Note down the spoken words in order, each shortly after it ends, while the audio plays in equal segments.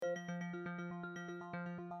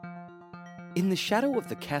In the shadow of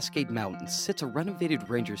the Cascade Mountains sits a renovated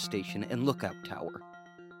ranger station and lookout tower.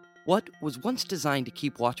 What was once designed to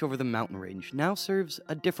keep watch over the mountain range now serves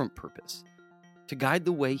a different purpose, to guide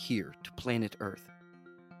the way here to planet Earth.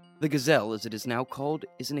 The Gazelle, as it is now called,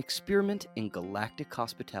 is an experiment in galactic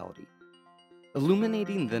hospitality.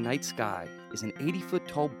 Illuminating the night sky is an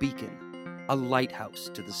 80-foot-tall beacon, a lighthouse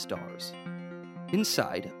to the stars.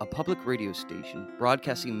 Inside, a public radio station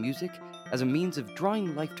broadcasting music as a means of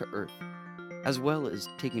drawing life to Earth, as well as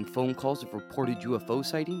taking phone calls of reported UFO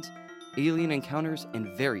sightings, alien encounters,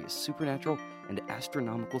 and various supernatural and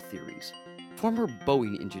astronomical theories. Former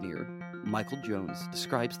Boeing engineer Michael Jones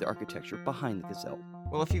describes the architecture behind the Gazelle.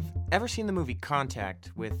 Well, if you've ever seen the movie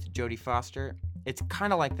Contact with Jodie Foster, it's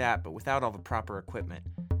kind of like that, but without all the proper equipment.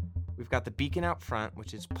 We've got the beacon out front,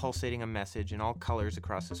 which is pulsating a message in all colors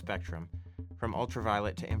across the spectrum, from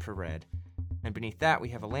ultraviolet to infrared, and beneath that we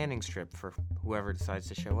have a landing strip for whoever decides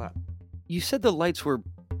to show up. You said the lights were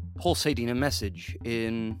pulsating a message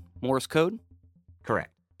in Morse code?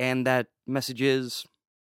 Correct. And that message is...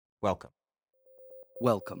 Welcome.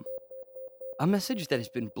 Welcome. A message that has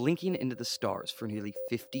been blinking into the stars for nearly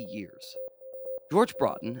 50 years. George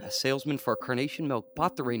Broughton, a salesman for Carnation Milk,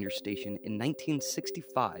 bought the Ranger station in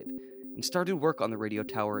 1965 and started work on the radio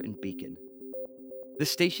tower and beacon. The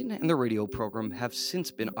station and the radio program have since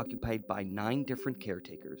been occupied by 9 different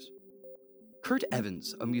caretakers. Kurt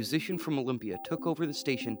Evans, a musician from Olympia, took over the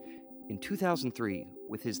station in 2003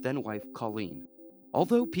 with his then-wife Colleen.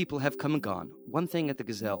 Although people have come and gone, one thing at the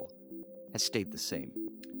Gazelle has stayed the same.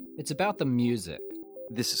 It's about the music.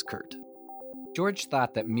 This is Kurt. George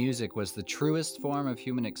thought that music was the truest form of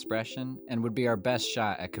human expression and would be our best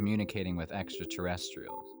shot at communicating with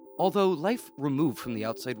extraterrestrials. Although life removed from the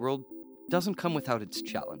outside world doesn't come without its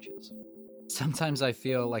challenges. Sometimes I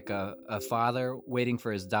feel like a father waiting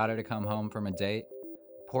for his daughter to come home from a date.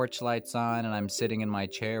 Porch lights on and I'm sitting in my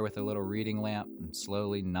chair with a little reading lamp and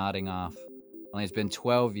slowly nodding off. Only it's been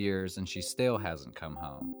 12 years and she still hasn't come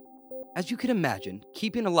home. As you can imagine,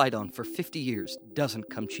 keeping a light on for 50 years doesn't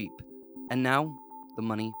come cheap. And now, the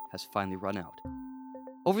money has finally run out.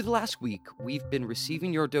 Over the last week, we've been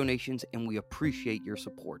receiving your donations and we appreciate your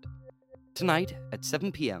support. Tonight, at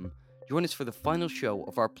 7 p.m., join us for the final show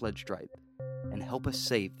of our pledge drive and help us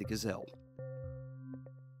save the Gazelle.